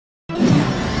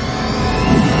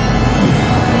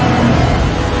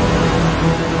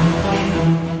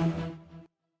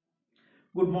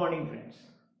Good morning, friends.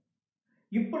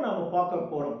 இப்போ நாம பார்க்க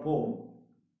போற போம்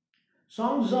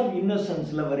சாங்ஸ் ஆஃப்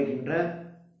இன்னசென்ஸ்ல வருகின்ற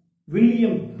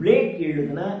வில்லியம் பிளேக்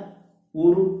எழுதின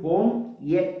ஒரு போம்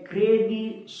எ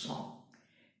கிரேடில் சாங்.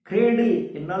 கிரேடில்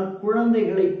என்றால்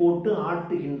குழந்தைகளை போட்டு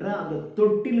ஆட்டுகின்ற அந்த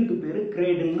தொட்டிலுக்கு பேரு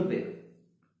கிரேடில்னு பேரு.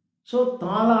 ஸோ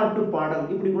தாலாட்டு பாடல்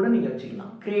இப்படி கூட நீங்க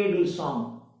வச்சுக்கலாம். கிரேடில் சாங்,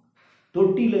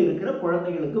 தொட்டில இருக்கிற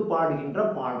குழந்தைகளுக்கு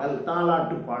பாடுகின்ற பாடல்,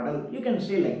 தாலாட்டு பாடல். You can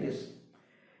say like this.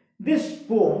 This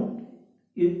poem,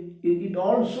 it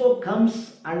also comes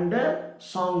under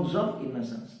songs of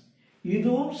innocence.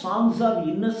 இதுவும் songs of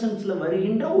innocenceல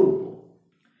வருகின்ற ஒரு poem.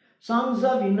 Songs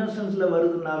of innocenceல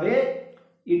வருதுனாவே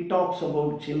it talks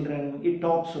about children, it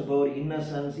talks about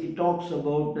innocence, it talks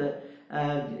about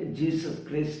Jesus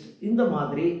Christ. இந்த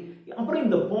மாதிரி அப்புறம்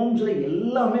இந்த poemsல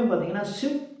எல்லாமே பார்த்தீங்கன்னா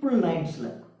simple லைன்ஸ்ல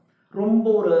ரொம்ப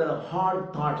ஒரு ஹார்ட்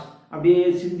தாட்ஸ், அப்படியே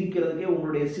சிந்திக்கிறதுக்கே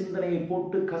உங்களுடைய சிந்தனையை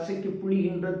போட்டு கசக்கி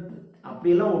புளிகின்ற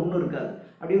அப்படியெல்லாம் ஒன்றும் இருக்காது.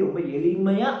 அப்படியே ரொம்ப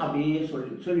எளிமையாக அப்படியே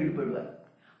சொல்லிட்டு போயிடுவார்.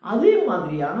 அதே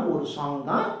மாதிரியான ஒரு சாங்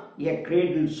தான் எ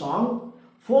கிரேடில் song.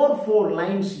 4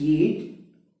 lines each,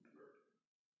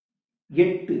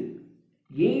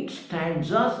 8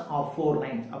 stanzas of 4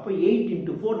 lines. அப்போ 8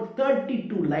 into 4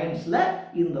 32 லைன்ஸ்ல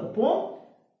இந்த போம்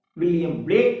வில்லியம்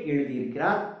பிளேக்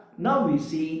எழுதியிருக்கிறார். Now we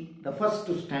see the first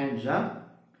stanza.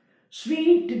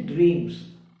 Sweet dreams.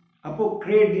 அப்போ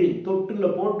கிரேடில் தொட்டில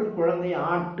போட்டு குழந்தையை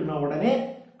ஆட்டின உடனே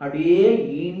அப்படியே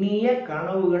இனிய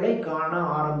கனவுகளை காண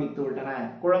ஆரம்பித்து விட்டன.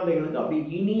 குழந்தைகளுக்கு அப்படியே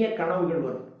இனிய கனவுகள்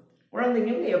வரும்.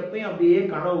 குழந்தைங்களுக்கு எப்பயும் அப்படியே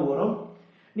கனவு வரும்.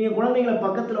 நீங்கள் குழந்தைங்களை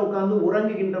பக்கத்தில் உட்காந்து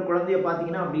உறங்குகின்ற குழந்தைய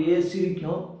பார்த்தீங்கன்னா அப்படியே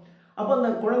சிரிக்கும். அப்போ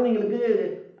அந்த குழந்தைங்களுக்கு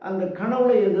அந்த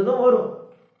கனவுல எதுதோ வரும்.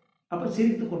 அப்போ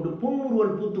சிரித்து கொண்டு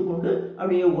புன்முறுவல் பூத்து கொண்டு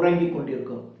அப்படியே உறங்கி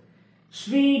கொண்டிருக்கும்.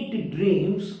 Sweet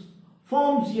dreams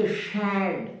forms a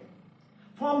shade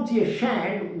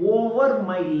over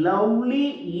my lovely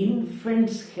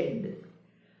infant's head.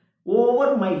 Over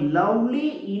my lovely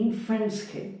infant's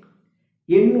head.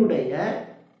 என்னுடைய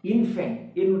infant,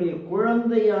 என்னுடைய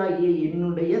குழந்தையாகிய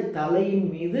என்னுடைய தலையின்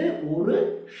மீது ஒரு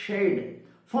ஷேட்.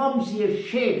 forms a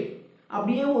shade.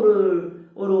 அப்படியே ஒரு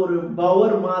ஒரு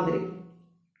பவர் மாதிரி,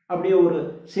 அப்படியே ஒரு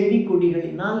செடி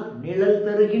கொடிகளினால் நிழல்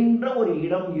தருகின்ற ஒரு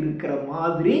இடம் இருக்கிற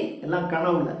மாதிரி எல்லாம்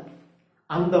கனவுல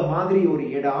அந்த மாதிரி ஒரு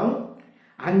இடம்.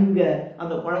 அங்க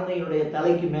அந்த குழந்தையுடைய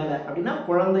தலைக்கு மேல அப்படின்னா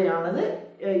குழந்தையானது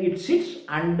it sits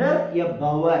under a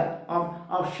bower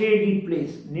of shady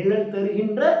place. நிழல்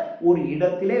தருகின்ற ஒரு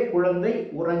இடத்திலே குழந்தை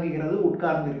உறங்குகிறது,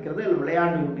 உட்கார்ந்து இருக்கிறது,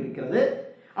 விளையாண்டு கொண்டிருக்கிறது.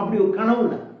 அப்படி ஒரு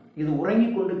கனவுல இது உறங்கி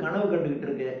கொண்டு கனவு கண்டுகிட்டு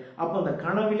இருக்கு. அப்ப அந்த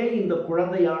கனவிலே இந்த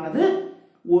குழந்தையானது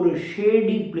ஒரு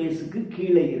ஷேடி பிளேஸுக்கு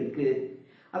கீழே இருக்கு.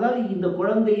 அதாவது இந்த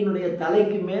குழந்தையினுடைய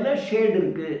தலைக்கு மேல ஷேடு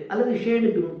இருக்கு, அல்லது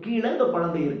ஷேடுக்கு கீழே இந்த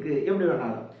குழந்தை இருக்கு, எப்படி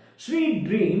வேணாலும். Sweet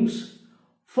dreams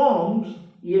forms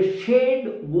a shade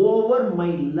over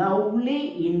my lovely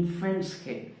infant's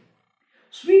head.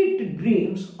 Sweet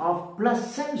dreams of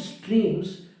pleasant streams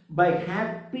by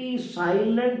happy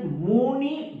silent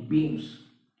moony beams.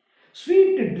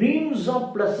 Sweet dreams of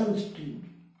pleasant streams.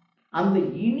 அந்த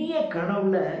இனிய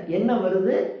கனவுல என்ன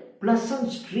வருது?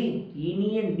 பிளசன்ட் ஸ்ட்ரீம்,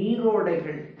 இனிய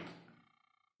நீரோடைகள்,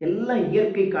 எல்லாம்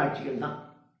இயற்கை காட்சிகள் தான்.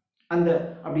 அந்த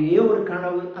அப்படியே ஒரு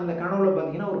கனவு, அந்த கனவுல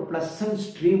பார்த்தீங்கன்னா ஒரு பிளசன்ட்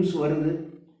ஸ்ட்ரீம்ஸ் வருது.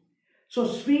 So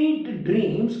sweet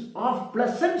dreams of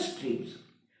pleasant streams,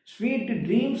 sweet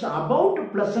dreams about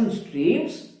pleasant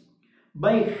streams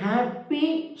by happy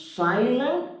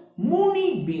silent Mooney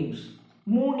beams.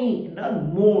 Mooney என்றால்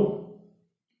Moon.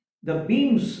 The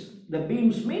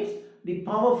beams means the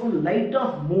powerful light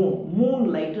of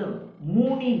moonlight.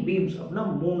 moony beams அப்படின்னா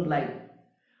moonlight.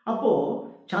 அப்போ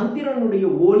சந்திரனுடைய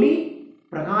ஒளி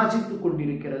பிரகாசித்து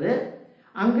கொண்டிருக்கிறது.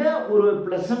 அங்க ஒரு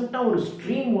பிளசண்டா ஒரு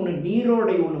ஸ்ட்ரீம் ஒன்று,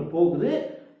 நீரோடை ஒன்று போகுது.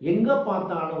 எங்க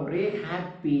பார்த்தாலும் ஒரே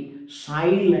ஹாப்பி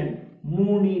சைலண்ட்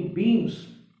மூனி பீம்ஸ்.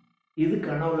 இது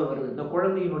கனவுல வருது. இந்த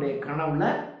குழந்தையினுடைய கனவுல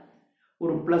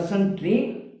ஒரு pleasant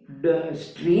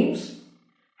streams,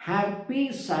 happy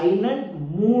silent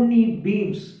Mooney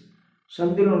beams,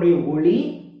 சந்திரனுடைய ஒளி,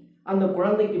 அந்த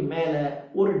குழந்தைக்கு மேல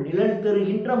ஒரு நிழல்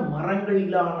தருகின்ற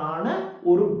மரங்களிலான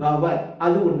ஒரு பவர்,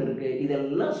 அது ஒன்று இருக்கு.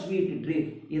 இதெல்லாம் ஸ்வீட் ட்ரீம்.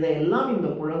 இதையெல்லாம் இந்த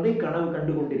குழந்தை கனவு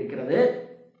கண்டு கொண்டிருக்கிறது.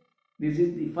 This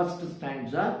is the first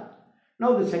stanza.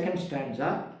 Now the second stanza.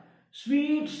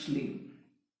 Sweet sleep.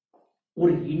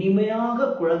 ஒரு இனிமையாக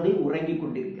குழந்தை உறங்கிக்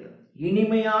கொண்டிருக்கிறது,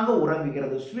 இனிமையாக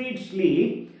உறங்குகிறது. Sweet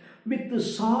sleep with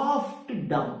soft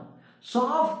down.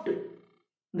 Soft,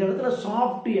 இந்த இடத்துல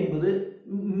சாஃப்ட் என்பது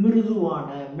மிருதுவான,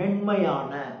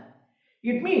 மென்மையான.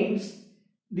 It means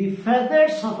the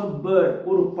feathers of a bird.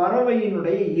 ஒரு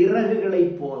பறவையினுடைய இறகுகளை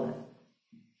போல.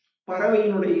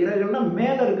 பறவையினுடைய இறகுகள்னா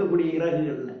மேல இருக்கக்கூடிய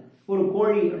இறகுகள்ல. ஒரு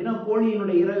கோழி அப்படின்னா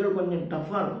கோழியினுடைய இறகுகள் கொஞ்சம்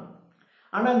டஃபா இருக்கும்.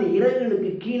 ஆனால் அந்த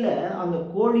இறகுகளுக்கு கீழே அந்த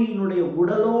கோழியினுடைய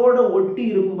உடலோட ஒட்டி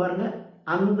இருக்கும் பாருங்க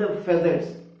அந்த ஃபெதர்ஸ்,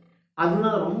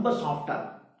 அதுதான் ரொம்ப சாஃப்டாக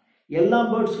இருக்கும். எல்லா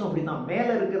பேர்ட்ஸுக்கும் அப்படி தான்.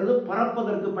 மேலே இருக்கிறது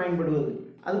பறப்பதற்கு பயன்படுவது,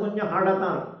 அது கொஞ்சம் ஹார்டாக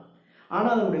தான் இருக்கும்.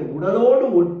 ஆனால் அதனுடைய உடலோடு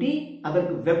ஒட்டி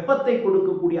அதற்கு வெப்பத்தை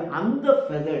கொடுக்கக்கூடிய அந்த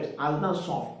ஃபெதர்ஸ் அதுதான்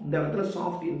சாஃப்ட். இந்த இடத்துல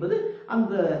சாஃப்ட் என்பது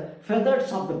அந்த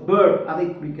ஃபெதர்ஸ் ஆஃப் த பேர்ட் அதை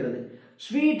குறிக்கிறது.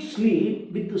 Sweet sleep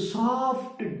with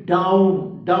soft down,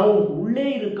 down உள்ளே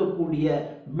இருக்கக்கூடிய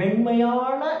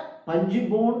மென்மையான பஞ்சு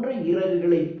போன்ற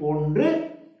இறகுகளை போன்று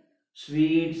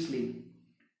ஸ்வீட் ஸ்லீப்.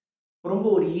 ரொம்ப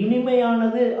ஒரு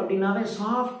இனிமையானது அப்படின்னாவே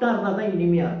சாஃப்டாக இருந்தால் தான்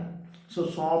இனிமையாக இருக்கும். ஸோ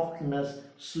சாஃப்ட்னஸ்,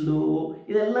 ஸ்லோ,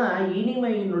 இதெல்லாம்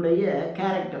இனிமையினுடைய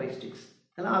கேரக்டரிஸ்டிக்ஸ்,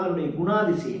 இதெல்லாம் அதனுடைய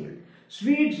குணாதிசயங்கள்.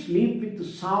 Sweet sleep with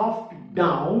soft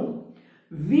down,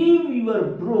 weave your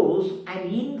brows an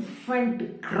infant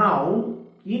crown,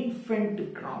 infant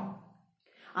crown.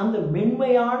 அந்த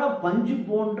மென்மையான பஞ்சு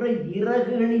போன்ற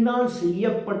இறகுகளினால்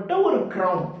செய்யப்பட்ட ஒரு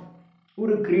கிரவுன்,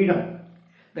 ஒரு கிரீடம்.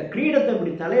 இந்த கிரீடத்தை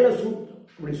இப்படி தலையில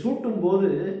இப்படி சூட்டும் போது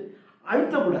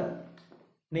அழுத்தக்கூடாது.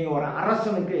 நீங்க ஒரு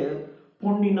அரசனுக்கு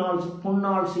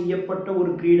பொன்னால் செய்யப்பட்ட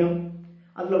ஒரு கிரீடம்,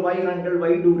 அதுல வைரங்கள்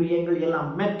வைடூரியங்கள் எல்லாம்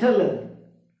மெட்டல்,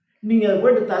 நீங்க அதை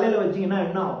போயிட்டு தலையில வச்சீங்கன்னா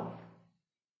என்ன ஆகும்?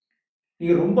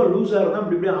 நீங்க ரொம்ப லூஸா இருந்தா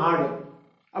இப்படி இப்படி ஆடும்.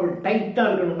 அப்படி டைட்டா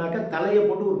இருக்கணும்னாக்கா தலையை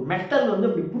போட்டு ஒரு மெட்டல் வந்து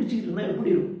அப்படி பிடிச்சிக்கிட்டு இருந்தா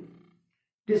எப்படி இருக்கும்?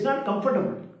 It is not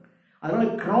comfortable. அதனால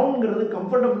கிரவுன்ங்கிறது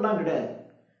கம்ஃபர்டபுள்லாம் கிடையாது.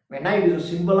 வேணா it is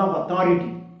symbol of authority,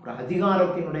 ஒரு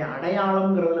அதிகாரத்தினுடைய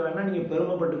அடையாளம்ங்கிறதுல வேணா நீங்க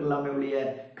பெருமைப்பட்டுக்கலாமே ஒழிய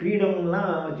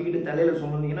கிரீடம்லாம் வச்சுக்கிட்டு தலையில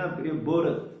சுமந்தீங்கன்னா பெரிய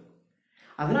போர்.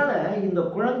 அதனால இந்த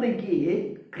குழந்தைக்கு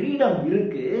கிரீடம்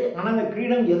இருக்கு. ஆனா அந்த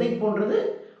கிரீடம் எதை போன்றது?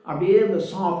 அப்படியே இந்த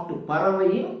சாஃப்ட்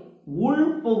பறவையின் உள்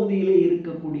பகுதியிலே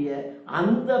இருக்கக்கூடிய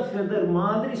அந்த ஃபெதர்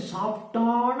மாதிரி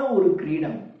சாஃப்டான ஒரு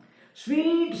கிரீடம்.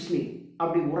 ஸ்வீட் ஸ்லீப்,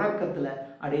 அப்படி உறக்கத்துல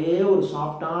அப்படியே ஒரு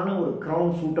சாஃப்டான ஒரு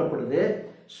crown சூட்டப்படுது.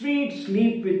 Sweet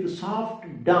sleep with soft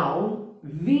down,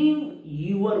 we've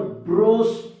your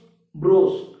pros,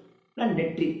 pros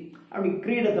நெற்றி, அப்படி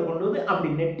கிரீடத்தை கொண்டு வந்து அப்படி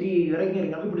நெற்றி இறங்கி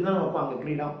இருக்காங்க, இப்படிதான் வைப்பாங்க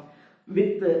கிரீடம்.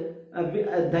 With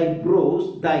thy brows,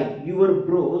 thy your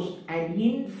brows an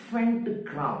infant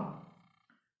crown.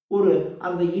 ஒரு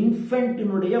அந்த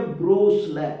இன்ஃபென்ட்டினுடைய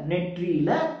ப்ரோஸ்ல நெற்றியில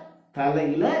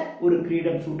தலையில ஒரு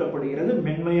கிரீடம் சூட்டப்படுகிறது,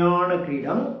 மென்மையான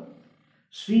கிரீடம்.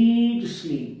 ஸ்வீட்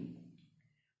ஸ்லீப்,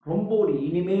 ரொம்ப ஒரு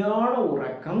இனிமையான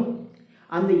உறக்கம்.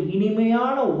 அந்த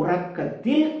இனிமையான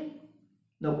உறக்கத்தில்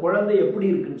இந்த குழந்தை எப்படி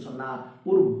இருக்குன்னு சொன்னா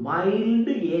ஒரு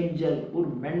மைல்டு ஏஞ்சல், ஒரு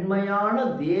மென்மையான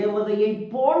தேவதையை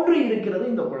போன்று இருக்கிறது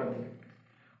இந்த குழந்தைகள்.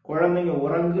 குழந்தைங்க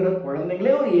உறங்குற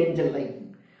குழந்தைங்களே ஒரு ஏஞ்சல் லைக்.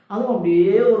 அதுவும்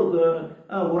அப்படியே ஒரு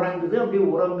உறங்குது. அப்படியே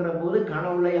உறங்குற போது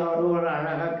கனவுல யாரோ ஒரு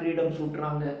அழகா கிரீடம்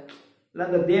சூட்டுறாங்க. இல்லை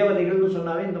அந்த தேவதைகள்னு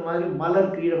சொன்னாவே இந்த மாதிரி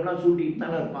மலர் கிரீடம்லாம் சூட்டிட்டு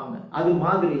தானே இருப்பாங்க. அது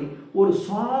மாதிரி ஒரு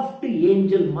சாஃப்ட்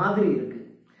ஏஞ்சல் மாதிரி இருக்கு.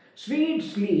 Sweet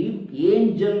sleep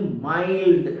angel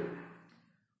mild,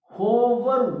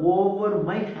 hover over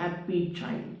my happy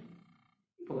child.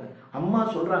 இப்போ அம்மா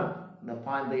சொல்றாங்க,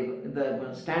 இந்த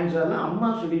ஸ்டாண்ட்ஸெல்லாம் அம்மா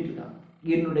சொல்லிட்டு இருக்காங்க,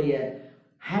 என்னுடைய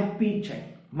ஹாப்பி சைல்ட்,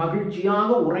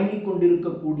 மகிழ்ச்சியாக உறங்கிக்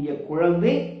கொண்டிருக்கக்கூடிய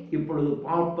குழந்தை இப்பொழுது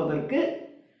பார்ப்பதற்கு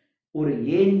ஒரு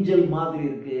ஏஞ்சல் மாதிரி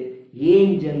இருக்கு.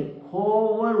 Angel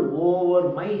hover over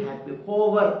my happy.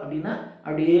 Hover அப்படின்னா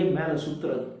அப்படியே மேல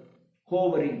சுத்துறது,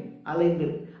 ஹோவரிங், அலைந்து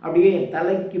அப்படியே என்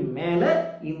தலைக்கு மேல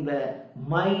இந்த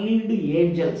மைல்டு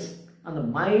ஏஞ்சல்ஸ், அந்த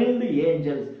மைல்டு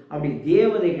ஏஞ்சல்ஸ் அப்படி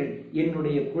தேவதைகள்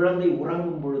என்னுடைய குழந்தை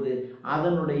உறங்கும் பொழுது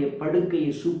அதனுடைய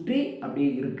படுக்கையை சுற்றி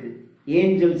அப்படியே இருக்கு,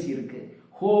 ஏஞ்சல்ஸ் இருக்கு.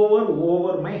 Hover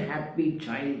over my happy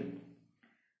child.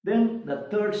 Then the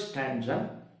third stanza,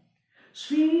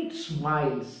 sweet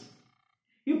smiles.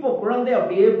 இப்போ குழந்தை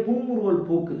அப்படியே புன்முறுவல்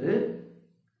பூக்குது.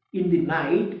 In the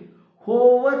night,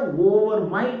 hover over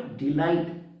my delight.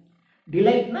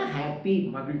 டிலைட்னா happy,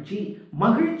 மகிழ்ச்சி.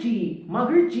 மகிழ்ச்சி,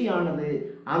 மகிழ்ச்சியானது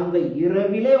அந்த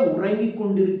இரவிலே உறங்கிக்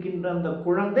கொண்டிருக்கின்ற அந்த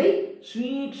குழந்தை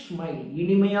ஸ்வீட் ஸ்மைல்,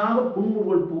 இனிமையாக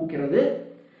புன்முறுவல் பூக்கிறது.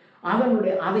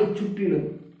 அதை சுற்றிலும்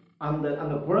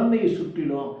அந்த குழந்தையை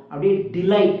சுற்றிலும் அப்படியே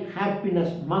டிலைட்,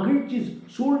 ஹாப்பினஸ், மகிழ்ச்சி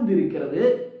சூழ்ந்திருக்கிறது.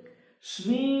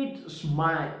 ஸ்வீட்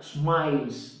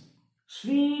ஸ்மைல்ஸ்,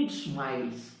 ஸ்வீட்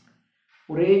ஸ்மைல்ஸ்,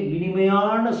 ஒரே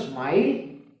இனிமையான smile.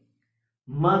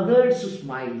 Mothers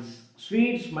smiles,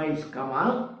 sweet smiles comma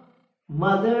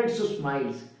mothers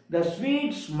smiles. The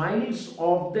sweet smiles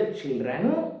of the children,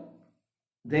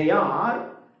 they are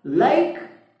like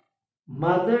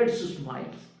mother's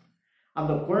smiles.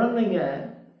 அந்த குழந்தைங்க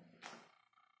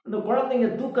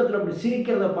தூக்கத்தில் அப்படி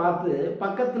சிரிக்கிறத பார்த்து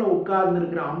பக்கத்தில் உட்கார்ந்து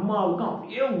இருக்கிற அம்மாவுக்கும்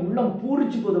அப்படியே உள்ளம்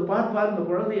பூரிச்சு போதை பார்த்து இந்த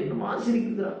குழந்தை என்னமா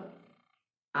சிரிக்குதுரா.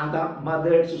 அதான்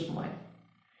mothers smile.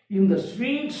 In the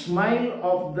sweet smile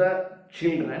of the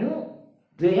children,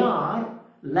 they are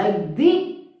like the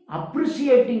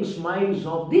appreciating smiles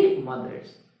of the mothers.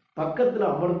 பக்கத்தில்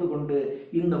அமர்ந்து கொண்டு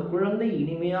இந்த குழந்தை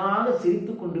இனிமையாக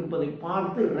சிரித்துக் கொண்டிருப்பதை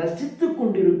பார்த்து ரசித்துக்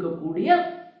கொண்டிருக்கக்கூடிய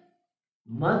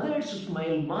மதர்ஸ்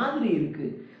ஸ்மைல் மாதிரி இருக்கு.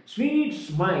 Sweet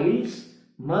smiles,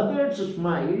 mothers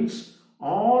smiles,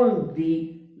 all the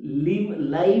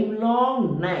livelong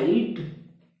night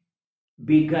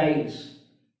beguiles.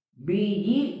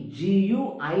 B-E-G-U-I-L-E-S,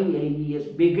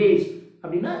 beguiles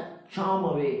அப்படின்னா charm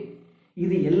away.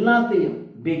 இது எல்லாத்தையும்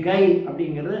beguile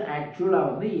அப்படிங்கிறது ஆக்சுவலா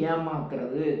வந்து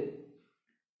ஏமாத்துறது,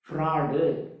 ஃப்ராடு,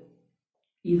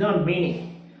 இதுதான் மீனிங்.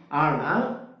 ஆனா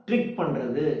ட்ரிக்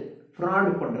பண்றது,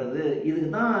 ஃப்ராடு பண்றது, இதுக்கு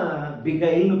தான்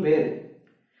beguileனு பேரு.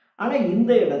 ஆனா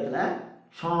இந்த இடத்துல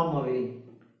charm away,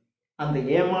 அந்த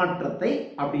ஏமாற்றத்தை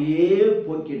அப்படியே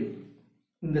போக்கிடுது.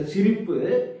 இந்த சிரிப்பு,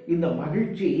 இந்த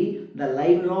மகிழ்ச்சி, the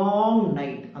livelong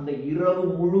night, அந்த இரவு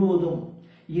முழுவதும்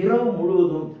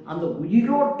அந்த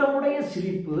உயிரோட்டமுடைய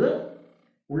சிரிப்பு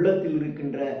உள்ளத்தில்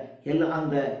இருக்கின்ற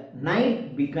அந்த நைட்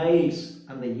பிகைல்ஸ்,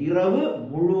 அந்த இரவு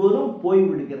முழுவதும்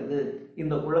போய்விடுகிறது.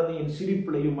 இந்த குழந்தையின்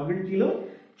சிரிப்பிலையும் மகிழ்ச்சியிலும்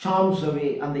சாம்ஸ் அவே,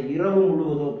 அந்த இரவு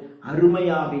முழுவதும்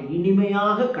அருமையாக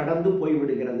இனிமையாக கடந்து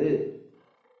போய்விடுகிறது.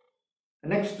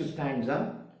 Next stanza,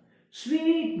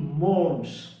 sweet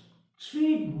மோன்ஸ்.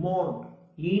 ஸ்வீட் மோன்,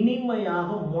 இனிமையாக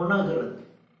முனகிறது.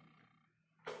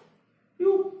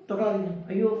 ஐயோ தொடாதீங்க,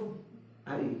 ஐயோ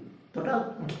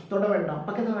தொட வேண்டாம்,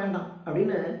 பக்கத்தில் வேண்டாம்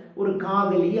அப்படின்னு ஒரு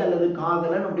காதலி அல்லது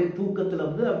காதலன் அப்படியே தூக்கத்தில்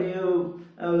வந்து அப்படியே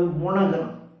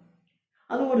முனகிறான்.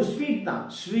 அது ஒரு ஸ்வீட் தான்.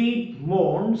 Sweet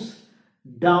மோன்ஸ்,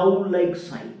 tau like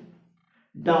sign.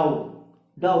 Tau,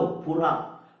 tau புறா.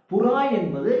 புறா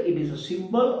என்பது it is a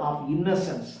symbol of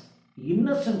innocence.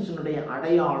 இன்னசென்ஸினுடைய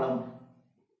அடையாளம்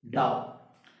டவ்.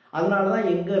 அதனால தான்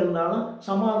எங்க இருந்தாலும்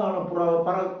சமாதான புறாவை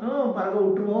பறக்க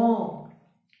விட்டுருவோம்.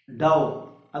 டவ்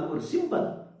அது ஒரு சிம்பல்.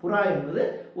 புறா என்பது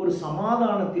ஒரு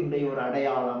சமாதானத்தினுடைய ஒரு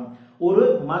அடையாளம், ஒரு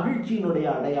மகிழ்ச்சியினுடைய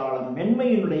அடையாளம்,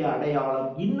 மென்மையினுடைய அடையாளம்,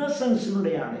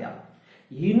 இன்னசென்ஸினுடைய அடையாளம்.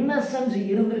 இன்னசென்ஸ்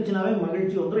இருந்துருச்சுனாவே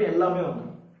மகிழ்ச்சி வந்துடும், எல்லாமே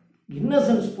வந்துடும்.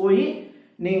 இன்னசென்ஸ் போய்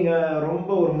நீங்கள் ரொம்ப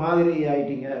ஒரு மாதிரி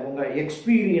ஆயிட்டீங்க, உங்கள்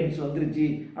எக்ஸ்பீரியன்ஸ் வந்துருச்சு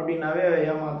அப்படின்னாவே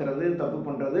ஏமாத்துறது, தப்பு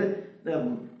பண்ணுறது,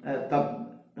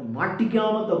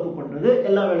 மாட்டிக்காமல் தப்பு பண்ணுறது,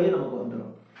 எல்லா வேலையும் நமக்கு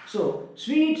வந்துடும். So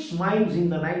sweet smiles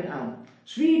in the night and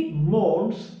sweet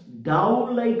மோன்ஸ் tau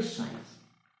like science.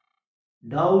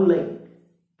 Tau like,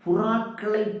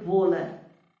 புறாக்களை போல,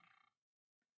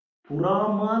 புறா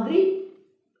மாதிரி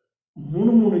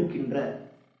முணுமுணுக்கின்ற.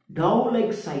 டவ்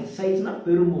லைக் சைஸ், சைஸ்னா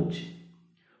பெருமூச்சு.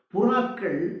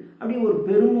 புறாக்கள் அப்படி ஒரு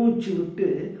பெருமூச்சு விட்டு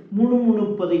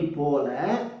முணுமுணுப்பதை போல.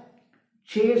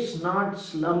 Chase not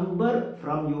slumber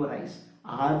from your eyes.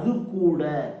 அது கூட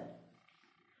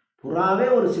புறாவே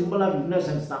ஒரு சிம்பிள் ஆஃப்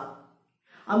இன்னசென்ஸ் தான்.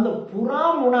 அந்த புறா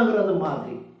முனகிறது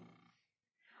மாதிரி,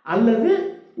 அல்லது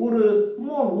ஒரு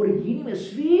மோன், ஒரு இனிமை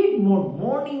ஸ்வீட் மோன்.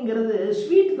 மோனிங்கிறது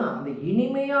ஸ்வீட் தான். அந்த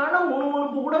இனிமையான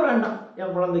முணுமுணுப்பு கூட வேண்டாம்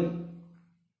என் குழந்தைக்கு.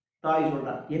 தாய்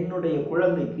சொல்றார், என்னுடைய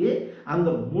குழந்தைக்கு அந்த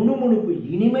முணுமுணுப்பு,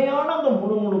 இனிமையான அந்த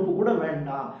முணுமுணுப்பு கூட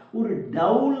வேண்டாம். ஒரு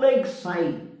டவ் லைக்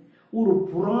சைட், ஒரு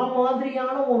புறா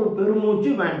மாதிரியான ஒரு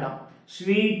பெருமூச்சு வேண்டாம்.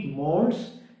 ஸ்வீட் மோன்ஸ்,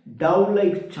 டவ்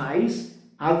லைக் சாய்ஸ்,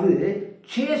 அது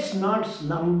சேஸ் நாட்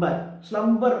ஸ்லம்பர்.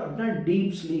 ஸ்லம்பர் அப்படின்னா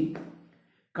டீப் ஸ்லீப்.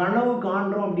 கனவு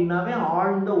காண்றோம் அப்படின்னாவே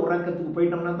ஆழ்ந்த உறக்கத்துக்கு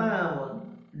போயிட்டோம்னா தான்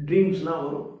ட்ரீம்ஸ்லாம்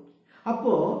வரும்.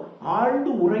 அப்போ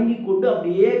ஆழ்ந்து உறங்கி கொண்டு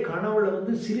அப்படியே கனவுல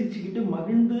வந்து சிரிச்சுக்கிட்டு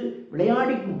மகிழ்ந்து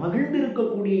விளையாடி மகிழ்ந்து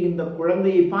இருக்கக்கூடிய இந்த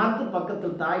குழந்தையை பார்த்து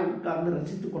பக்கத்தில் தாய் உட்கார்ந்து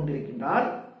ரசித்துக் கொண்டிருக்கின்றார்.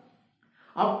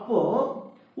 அப்போ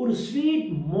ஒரு ஸ்வீட்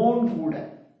மோன் கூட,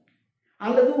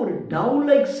 அல்லது ஒரு டவ்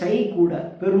லைக் சை கூட,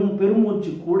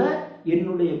 பெருமூச்சு கூட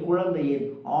என்னுடைய குழந்தையின்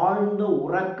ஆழ்ந்த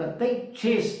உறக்கத்தை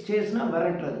சேஸ்னா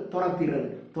விரட்டுறது,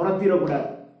 துரத்திடக்கூடாது.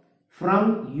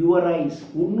 ஃப்ரம் யுவர் ஐஸ்,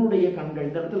 உன்னுடைய கண்கள்.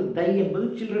 இந்த இடத்துல தை என்பது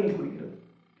சில்ட்ரனை குறிக்கிறது.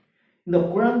 இந்த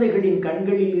குழந்தைகளின்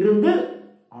கண்களில் இருந்து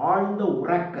ஆழ்ந்த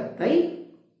உறக்கத்தை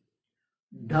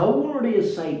டவுனுடைய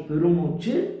சை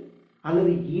பெருமூச்சு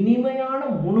அல்லது இனிமையான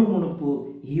முணுமுணுப்பு,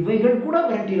 இவைகள் கூட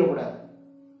விரட்டிடக்கூடாது.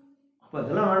 அப்ப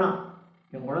இதெல்லாம் வேணாம்.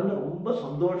 என் குழந்தை ரொம்ப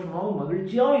சந்தோஷமாகவும்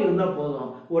மகிழ்ச்சியாகவும் இருந்தால்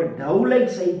போதும். ஒரு டவ்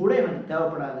லைக் சை கூட எனக்கு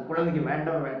தேவைப்படாது. குழந்தைக்கு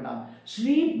வேண்டாம்.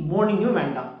 ஸ்வீட் மார்னிங்கும்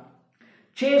வேண்டாம்.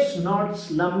 Chase not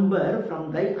slumber from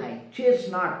Thai I. Chase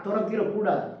not,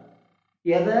 துரத்திடக்கூடாது.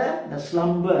 எதை? த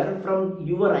ஸ்லம்பர் ஃப்ரம்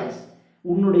யுவர் ஐஸ்,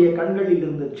 உன்னுடைய கண்களில்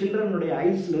இருந்து, சில்ட்ரனுடைய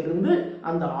ஐஸ்ல இருந்து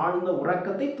அந்த ஆழ்ந்த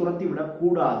உறக்கத்தை துரத்தி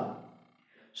விடக்கூடாது.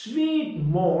 ஸ்வீட்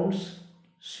மோன்ஸ்,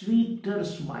 ஸ்வீட்டர்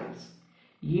ஸ்மைல்ஸ்,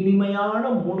 இனிமையான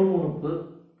முணுமுணுப்பு.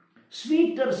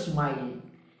 ஸ்வீட்டர் ஸ்மைல்,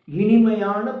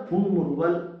 இனிமையான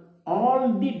புன்முறுவல். ஆல்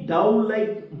தி டவ்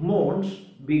லைக் மோன்ஸ்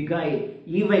பிகைல்,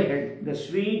 இவைகள், the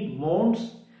sweet moans,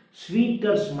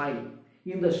 sweeter smile,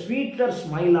 இந்த ஸ்வீட்டர்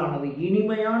ஸ்மைல் ஆனது,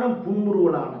 இனிமையான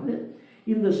புன்முறுவலானது,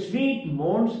 இந்த ஸ்வீட்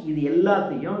மோன்ஸ் இது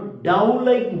எல்லாத்தையும் டவ்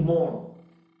லைக் மோன்,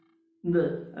 இந்த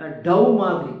டவ்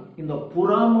மாதிரி, இந்த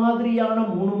புறா மாதிரியான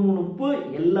முணுமுணுப்பு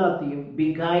எல்லாத்தையும்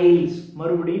பிகைல்ஸ்,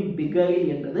 மறுபடியும் பிகைல்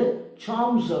என்றது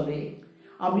சார்ம்ஸ் அவே,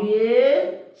 அப்படியே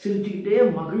சிரிச்சுக்கிட்டே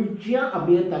மகிழ்ச்சியா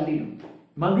அப்படியே தள்ளிடும்,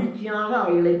 மகிழ்ச்சியாக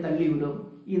அவைகளை தள்ளிவிடும்.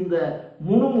 இந்த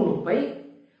முணுமுணுப்பை,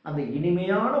 அந்த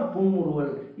இனிமையான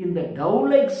புன்முறுவல், இந்த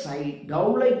டவுலைக் சைட்,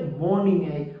 டவுலைக்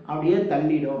மோர்னிங்கை அப்படியே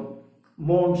தள்ளிடும்.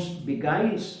 மோன்ஸ்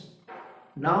பிகைல்ஸ்.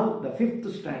 Now the fifth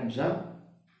stanza.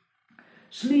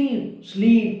 Sleep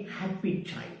sleep happy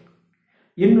child.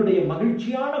 என்னுடைய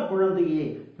மகிழ்ச்சியான குழந்தையே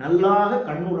நல்லாக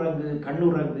கண்ணுறங்கு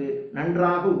கண்ணுறங்கு,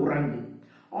 நன்றாக உறங்கு.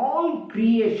 All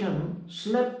creation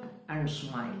slept and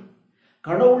smile.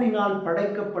 கடவுளினால்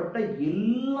படைக்கப்பட்ட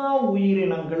எல்லா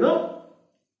உயிரினங்களும்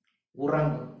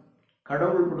உறங்கும்.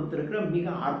 கடவுள் கொடுத்திருக்கிற மிக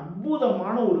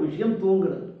அற்புதமான ஒரு விஷயம்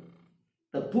தூங்குறது.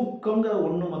 இந்த தூக்கங்கிற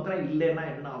ஒண்ணு மாத்திரம் இல்லைன்னா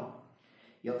என்ன ஆகும்?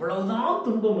 எவ்வளவுதான்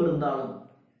துன்பம் இருந்தாலும்,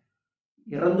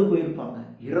 இறந்து போயிருப்பாங்க,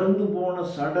 இறந்து போன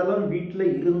சடலம் வீட்டில்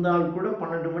இருந்தால் கூட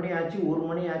 12 மணி ஆச்சு, 1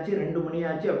 மணி ஆச்சு, 2 மணி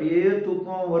ஆச்சு, அப்படியே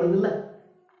தூக்கம் வருதுல்ல,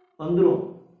 வந்துடும்.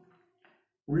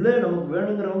 உள்ளே நமக்கு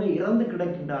வேணுங்கிறவங்க இறந்து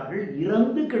கிடக்கின்றார்கள்.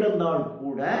 இறந்து கிடந்தால்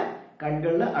கூட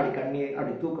கண்கள்ல அப்படி கண்ணீர்,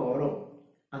 அப்படி தூக்கம் வரும்.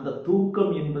 அந்த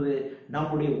தூக்கம் என்பது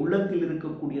நம்முடைய உள்ளத்தில்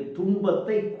இருக்கக்கூடிய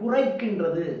துன்பத்தை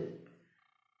குறைக்கின்றது.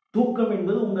 தூக்கம்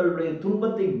என்பது உங்களுடைய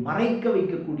துன்பத்தை மறைக்க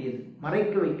வைக்கக்கூடியது,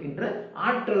 மறைக்க வைக்கின்ற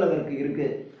ஆற்றல் அதற்கு இருக்கு.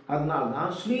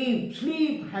 அதனால்தான் ஸ்லீப்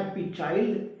ஸ்லீப் ஹாப்பி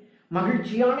சைல்டு,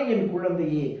 மகிழ்ச்சியான என்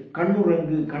குழந்தையே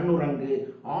கண்ணுறங்கு கண்ணுறங்கு.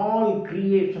 All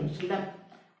creation slept.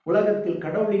 உலகத்தில்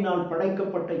கடவுளினால்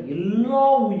படைக்கப்பட்ட எல்லா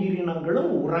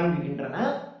உயிரினங்களும் உறங்குகின்றன.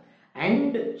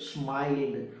 அண்ட்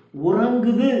ஸ்மைல்டு,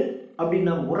 உறங்குது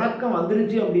அப்படின்னா, உறக்கம்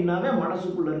வந்துருச்சு அப்படின்னாவே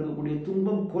மனசுக்குள்ள இருக்கக்கூடிய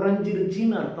துன்பம்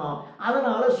குறைஞ்சிருச்சின்னு அர்த்தம்.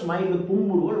 அதனால ஸ்மைல்டு,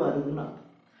 புன்முறுவல் வருதுன்னு அர்த்தம்.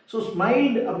 ஸோ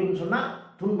ஸ்மைல்டு அப்படின்னு சொன்னா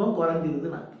துன்பம்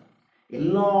குறைஞ்சிருதுன்னு அர்த்தம்.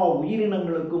 எல்லா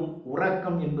உயிரினங்களுக்கும்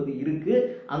உறக்கம் என்பது இருக்கு.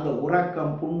 அந்த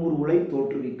உறக்கம் புன்முறுவலை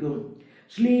தோற்றுவிக்கும்.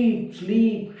 Sleep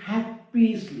sleep happy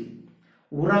sleep.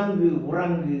 உறங்கு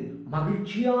உறங்கு,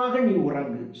 மகிழ்ச்சியாக நீ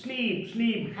உறங்கு. Sleep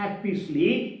sleep happy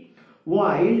sleep.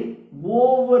 while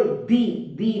over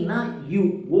thee, thee na you,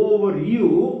 over you,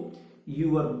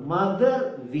 your mother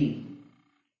weep.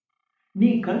 நீ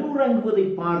கண்ணுறங்குவதை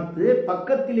பார்த்து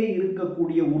பக்கத்திலே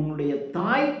இருக்கக்கூடிய உன்னுடைய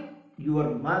தாய், your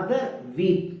mother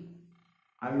weep,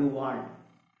 அழுவாள்.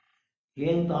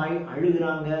 ஏன் தாய்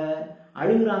அழுகிறாங்க?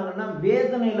 அழுகிறாங்கன்னா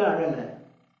வேதனையில அழல.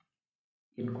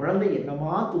 என் குழந்தை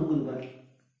என்னமா தூங்குதுவார்,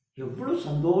 எவ்வளவு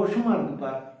சந்தோஷமா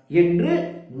இருக்குப்பார் என்று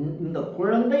இந்த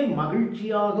குழந்தை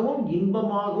மகிழ்ச்சியாகவும்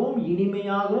இன்பமாகவும்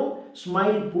இனிமையாகவும்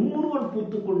ஸ்மைல், புன்முறுவல்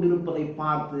பூத்து கொண்டிருப்பதை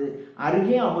பார்த்து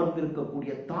அருகே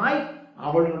அமர்ந்திருக்கக்கூடிய தாய்,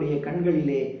 அவளுடைய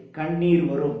கண்களிலே கண்ணீர்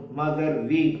வரும். மதர்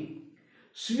வீப்.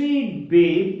 ஸ்வீட்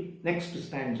பேப். Next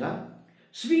stanza.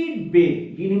 ஸ்வீட் பேப்,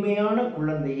 இனிமையான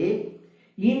குழந்தையே,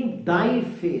 இன் தை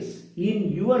face, in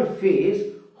your face,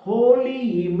 holy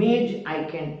image I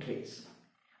can trace.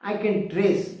 I can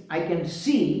trace, I can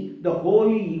see the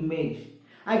holy image.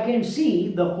 I can see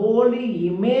the holy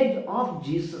image of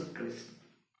Jesus Christ.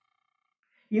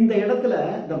 இந்த இடத்துல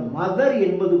the mother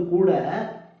என்பது கூட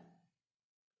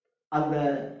அந்த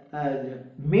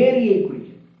மேரியை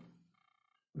குறிக்கும்.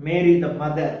 மேரி the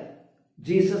mother,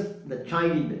 Jesus the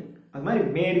child. அது மாதிரி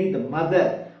மேரி the mother.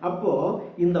 அப்போ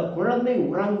இந்த குழந்தை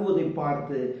உறங்குவதை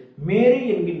பார்த்து மேரி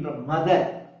என்கின்ற மதர்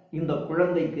இந்த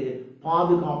குழந்தைக்கு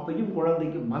பாதுகாப்பையும்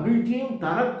குழந்தைக்கு மகிழ்ச்சியையும்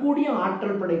தரக்கூடிய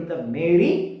ஆற்றல் படைத்த மேரி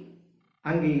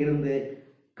அங்கே இருந்து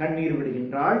கண்ணீர்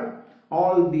விடுகின்றாள்.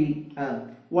 All the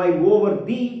while over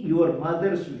thee your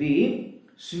mother's weep,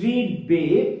 sweet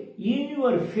babe, in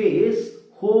your face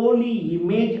holy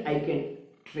image I can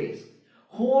trace.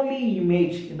 holy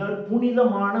image என்றால்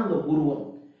புனிதமான அந்த உருவம்.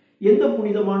 எந்த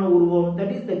புனிதமான உருவம்?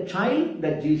 that is the child,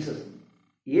 that Jesus,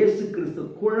 இயேசு கிறிஸ்து,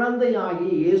 குழந்தையாகிய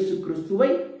இயேசு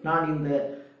கிறிஸ்துவை நான் இந்த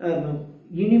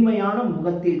இனிமையான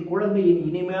முகத்தில், குழந்தையின்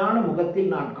இனிமையான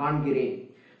முகத்தில் நான் காண்கிறேன்.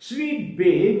 Sweet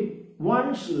pay,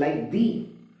 once like the,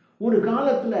 ஒரு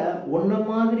காலத்துல உன்ன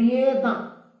மாதிரியே தான்,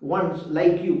 ஒன்ஸ்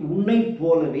லைக் யூ, உன்னை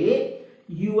போலவே,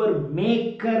 your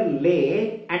maker Leh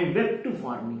and வெப்ட்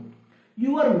for me.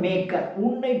 Your maker,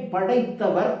 உன்னை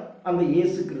படைத்தவர் அந்த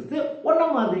இயேசு கிறிஸ்து உன்ன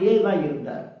மாதிரியே தான்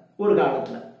இருந்தார் ஒரு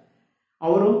காலத்துல.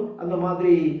 அவரும் அந்த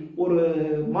மாதிரி ஒரு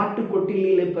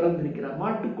மாட்டுக்கொட்டிலே பிறந்திருக்கிறார்.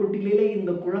 மாட்டுக்கொட்டிலே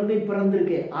இந்த குழந்தை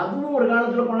பிறந்திருக்கு, அதுவும் ஒரு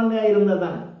காலத்துல குழந்தையா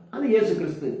இருந்ததான, அது இயேசு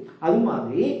கிறிஸ்து. அது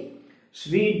மாதிரி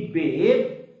sweet pay,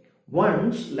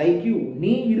 once like you,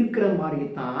 நீ இருக்கிற மாதிரி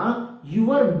தான்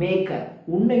யுவர் மேக்கர்,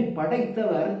 உன்னை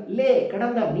படைத்தவர் லே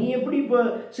கடந்தார். நீ எப்படி இப்போ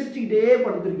சிரிச்சுக்கிட்டே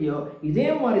படுத்திருக்கியோ இதே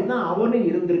மாதிரி தான் அவனும்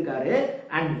இருந்திருக்காரு.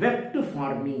 And வெப்ட்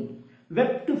for me,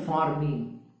 வெப்ட் for me,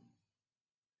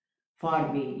 for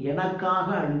me, எனக்காக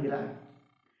அழுகிறார்.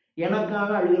 எனக்காக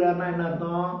அழுகிறார்னா என்ன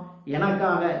அர்த்தம்?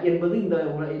 எனக்காக என்பது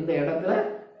இந்த இடத்துல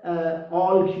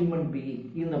ஆல் ஹியூமன் பீயிங்,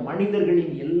 இந்த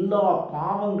மனிதர்களின் எல்லா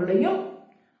பாவங்களையும்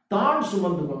தான்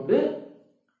சுமந்து கொண்டு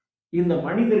இந்த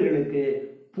மனிதர்களுக்கு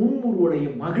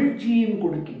புன்முறுவலையும் மகிழ்ச்சியையும்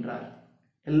கொடுக்கின்றார்.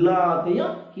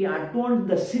 எல்லாத்தையும் he atoned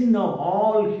the sin of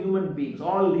all human beings,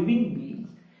 all living beings,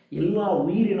 எல்லா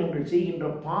உயிரினங்கள் செய்கின்ற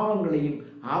பாவங்களையும்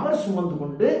அவர் சுமந்து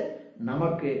கொண்டு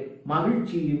நமக்கு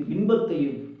மகிழ்ச்சியையும்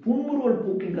இன்பத்தையும் புன்முறுவல்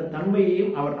பூக்கின்ற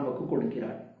தன்மையையும் அவர் நமக்கு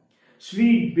கொடுக்கிறார்.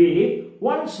 Sweet babe,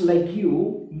 once like you,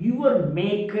 your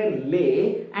maker lay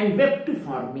and wept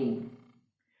for me.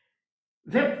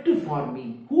 Wept for me.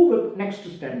 Who wept? Next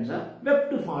stanza.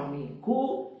 Wept for me. Who?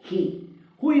 He.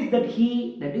 Who is that he?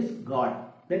 That is God.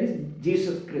 That is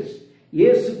Jesus Christ.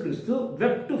 Yesu Christu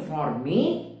wept for me,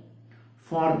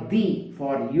 for thee,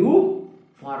 for you,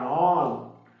 for all.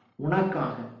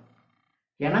 உனக்காக,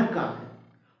 எனக்காக,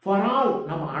 for all,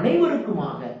 நம்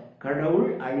அனைவருக்குமாக கடவுள்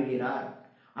அழுகிறார்.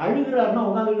 அழுகிறார்னா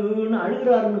உட்காந்து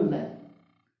அழுகிறாருன்னு இல்லை,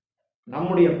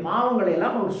 நம்முடைய பாவங்களை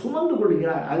எல்லாம் அவர் சுமந்து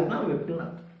கொள்கிறார். அதுதான் வெப்டுன்னு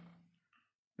அர்த்தம்.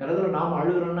 இடத்துல நாம்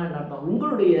அழுகிறோம்னா என்ன அர்த்தம்?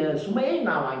 உங்களுடைய சுமையை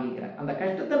நான் வாங்கிக்கிறேன், அந்த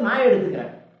கஷ்டத்தை நான்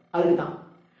எடுத்துக்கிறேன். அதுதான்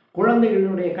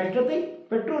குழந்தைகளுடைய கஷ்டத்தை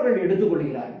பெற்றோர்கள்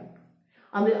எடுத்துக்கொள்கிறார்கள்.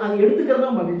 அது எடுத்துக்கிறது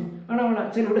தான் மகிழ்ச்சி. ஆனால்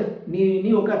சரி விட,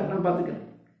 நீ உட்கார், நான் பார்த்துக்கிறேன்,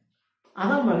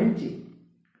 அதான் மகிழ்ச்சி.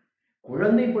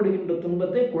 குழந்தைப்படுகின்ற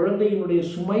துன்பத்தை, குழந்தையினுடைய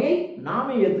சுமையை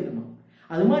நாமே ஏற்றுக்கணும்.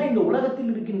 அது மாதிரி இந்த உலகத்தில்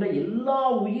இருக்கின்ற எல்லா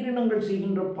உயிரினங்கள்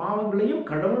செய்கின்ற பாவங்களையும்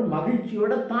கடவுள்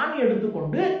மகிழ்ச்சியோட தான்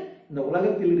எடுத்துக்கொண்டு இந்த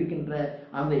உலகத்தில் இருக்கின்ற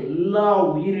அந்த எல்லா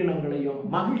உயிரினங்களையும்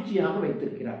மகிழ்ச்சியாக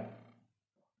வைத்திருக்கிறார்.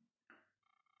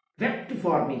 Wept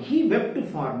for me, he wept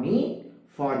for me,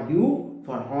 for you,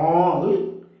 for all,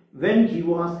 when he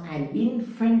was an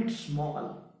infant small.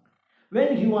 When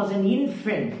he was an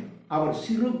infant, அவர்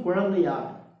சிறு குழந்தையார்,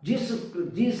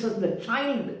 Jesus the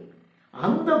child,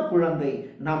 அந்த குழந்தை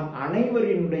நம்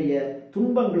அனைவரினுடைய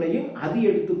துன்பங்களையும் அது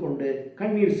எடுத்துக்கொண்டு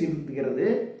கண்ணீர் சிந்துகிறது.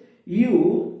 You,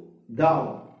 thou,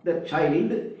 the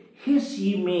child, his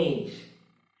image.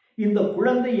 இந்த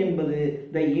குழந்தை என்பது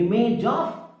the image of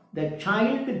the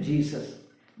child Jesus.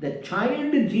 The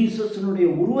child Jesus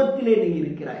உருவத்திலே நீ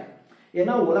இருக்கிறாய்.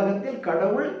 ஏன்னா உலகத்தில்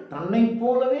கடவுள் தன்னை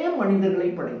போலவே மனிதர்களை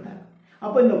படைத்தார்.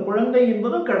 அப்ப இந்த குழந்தை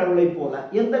என்பதும் கடவுளை போல.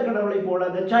 எந்த கடவுளை போல?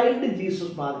 the child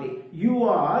Jesus மாதிரி. You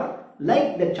are like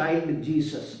the child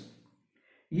Jesus.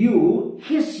 You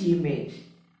his image.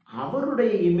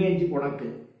 அவருடைய இமேஜ் உனக்கு.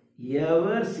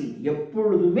 ever see,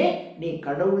 எப்பொழுதுமே நீ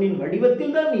கடவுளின்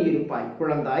வடிவத்தில் தான் நீ இருப்பாய்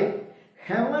குழந்தாய்.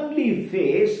 heavenly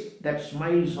face that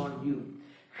smiles on you.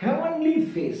 heavenly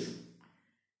face,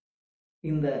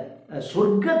 இந்த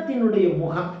சொர்க்கத்தினுடைய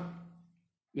முகம்,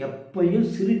 எப்பையும்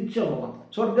சிரிச்ச முகம்.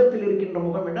 சொர்க்கத்தில் இருக்கின்ற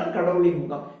முகம் என்றால் கடவுளின்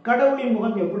முகம். கடவுளின்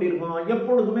முகம் எப்படி இருக்கும்?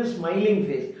 எப்பொழுதுமே ஸ்மைலிங்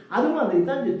ஃபேஸ். அது மாதிரி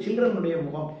தான் இந்த சில்ட்ரனுடைய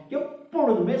முகம்,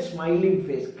 எப்பொழுதுமே smiling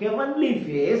face. heavenly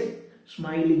face,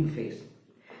 smiling face.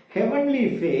 heavenly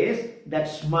face that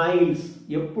smiles,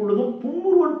 எப்பொழுதும்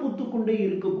புன்முறுவல் பூத்துக்கொண்டே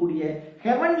இருக்கக்கூடிய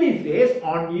heavenly face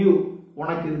on you,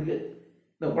 உனக்கு இருக்கு,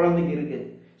 இந்த குழந்தைக்கு இருக்கு.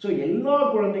 ஸோ எல்லா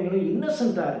குழந்தைகளும்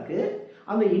இன்னசென்ட்டா இருக்கு.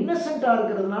 அந்த இன்னசென்ட்டா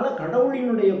இருக்கிறதுனால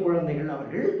கடவுளினுடைய குழந்தைகள்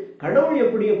அவர்கள் கடவுள்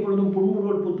எப்படி எப்பொழுதும்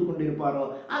புன்முறுவல் பூத்து கொண்டு இருப்பாரோ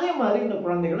அதே மாதிரி இந்த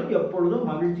குழந்தைகளும் எப்பொழுதும்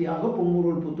மகிழ்ச்சியாக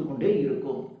புன்முறுவல் பூத்து கொண்டே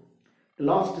இருக்கும்.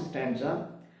 Last stanza,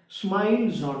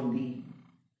 smiles on thee.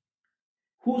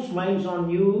 Who smiles on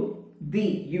you?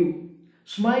 Thee, you.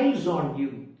 Smiles on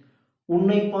you.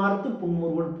 உன்னை பார்த்து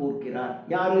புன்முறுவல் பூக்கிறார்.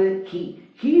 யாரு? He.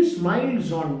 He smiles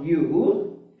on you,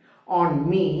 on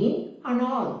me, and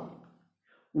all.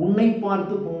 உன்னை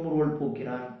பார்த்து புன்முறுவல்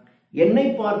பூக்கிறார், என்னை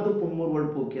பார்த்து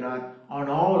புன்முறுவல் பூக்கிறார்.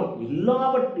 ஆனால்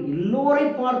எல்லோரை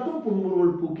பார்த்தும்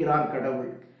புன்முறுவல் பூக்கிறார்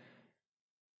கடவுள்.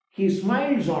 He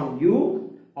smiles on you,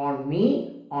 on me,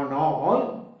 on all,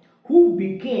 who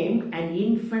became an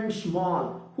infant small.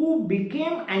 Who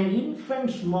became an infant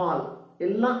small.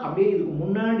 எல்லாம் அப்படியே இதுக்கு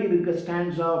முன்னாடி இருக்க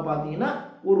ஸ்டான்ஸாவை பார்த்தீங்கன்னா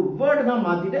ஒரு வேர்டு தான்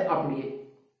மாத்திட்டு அப்படியே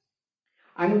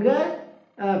அங்க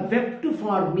wept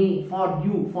for me, for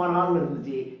you, for all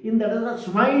இருந்துச்சு. இந்த இடத்துல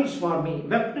smiles for me,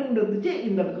 wept இருந்துச்சு,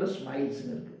 இந்த இடத்துல smiles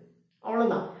இருக்கு.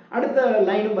 அவ்வளவுதான். அடுத்த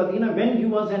லைன் பார்த்தீங்கன்னா when he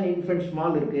was an infant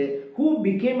small இருக்கு. who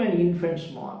became an infant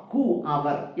small. who,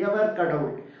 அவர், எவர்,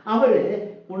 கடவுள். அவரு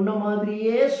உன்ன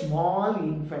மாதிரியே ஸ்மால்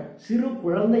இன்ஃபென்ட், சிறு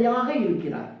குழந்தையாக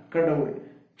இருக்கிறார் கடவுள்.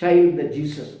 child the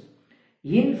Jesus.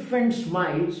 infant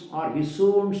smiles are his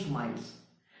own smiles.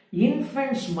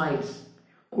 infant smiles,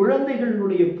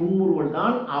 குழந்தைகளுடைய புன்முறுவல்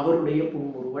தான் அவருடைய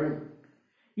புன்முறுவல்.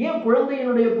 ஏன்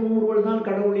குழந்தையினுடைய புன்முறுவல் தான்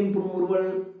கடவுளின் புன்முறுவல்?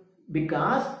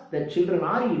 Because the children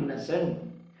are Innocent.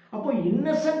 அப்போ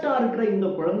இன்னசென்டா இருக்கிற இந்த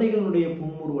குழந்தைகளுடைய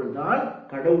புன்முறுவல் தான்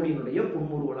கடவுளினுடைய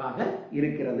புன்முறுவலாக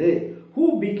இருக்கிறது. Who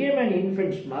became an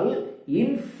infant smile?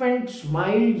 Infant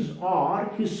smiles are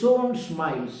his own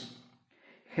smiles.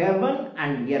 Heaven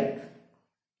and earth.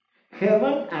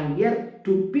 Heaven and earth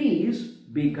to peace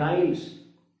beguiles.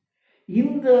 In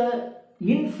the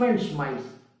infant smiles,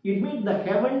 it means the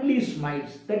heavenly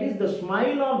smiles, that is the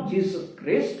smile of Jesus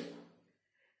Christ.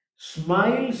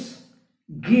 Smiles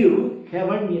give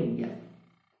heaven and earth.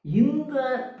 இந்த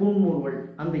புன்முறுவல்,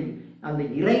 அந்த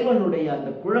இறைவனுடைய அந்த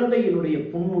குழந்தையினுடைய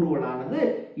புன்முறுவலானது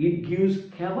it gives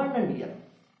heaven and earth.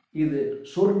 இது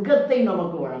சொர்க்கத்தை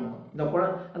நமக்கு வழங்கும்.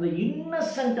 அந்த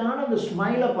இன்னசென்ட்டான அந்த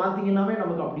ஸ்மைலை பார்த்தீங்கன்னாவே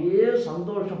நமக்கு அப்படியே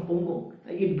சந்தோஷம் பொங்கும்.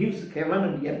 It gives heaven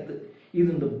and earth. இது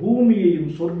இந்த பூமியையும்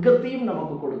சொர்க்கத்தையும்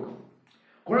நமக்கு கொடுக்கும்.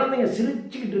 குழந்தைங்க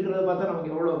சிரிச்சுக்கிட்டு இருக்கிறத பார்த்தா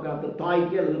நமக்கு எவ்வளோ அந்த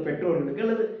தாய்க்கு அல்லது பெற்றோர்களுக்கு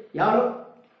அல்லது யாரோ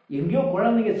எங்கேயோ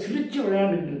குழந்தைங்க சிரிச்சு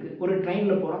விளையாண்டுட்டு இருக்கு. ஒரு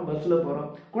ட்ரெயினில் போகிறோம், பஸ்ஸில் போகிறோம்,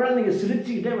 குழந்தைங்க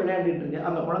சிரிச்சுக்கிட்டே விளையாண்டுட்டு இருக்கு.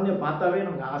 அந்த குழந்தைய பார்த்தாவே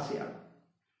நமக்கு ஆசையாகும்,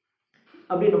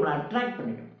 அப்படி நம்மளை அட்ராக்ட்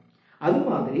பண்ணிடும். அது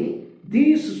மாதிரி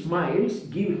these smiles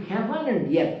give heaven and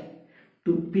earth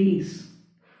to peace.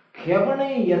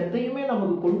 ஹெவனையும் எர்த்தையுமே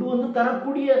நமக்கு கொண்டு வந்து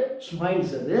தரக்கூடிய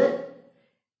ஸ்மைல்ஸ் அது.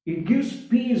 It gives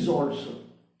piece also.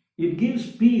 It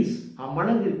gives piece,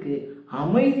 மனதிற்கு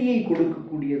அமைதியை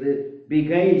கொடுக்கக்கூடியது.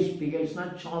 பிகைல்ஸ், பிகைல்ஸ்னா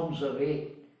சார்ம்ஸ் அவே.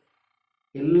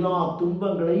 எல்லா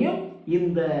துன்பங்களையும்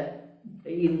இந்த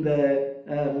இந்த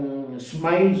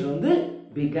ஸ்மைல்ஸ் வந்து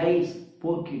பிகைல்ஸ்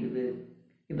போக்கிடுது.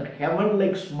 இந்த heaven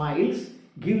like smiles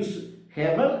gives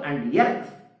heaven and earth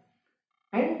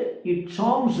and it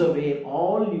charms away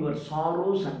all your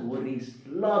sorrows and worries.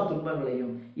 எல்லா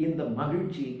துன்பங்களையும் இந்த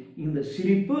மகிழ்ச்சி, இந்த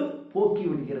சிரிப்பு போக்கி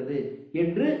விடுகிறது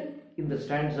என்று இந்த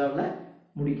ஸ்டான்ஸாவில்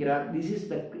முடிக்கிறார். This is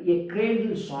a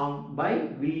cradle song by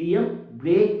William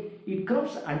Blake. It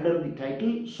comes under the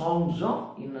title Songs of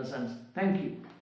Innocence. Thank you.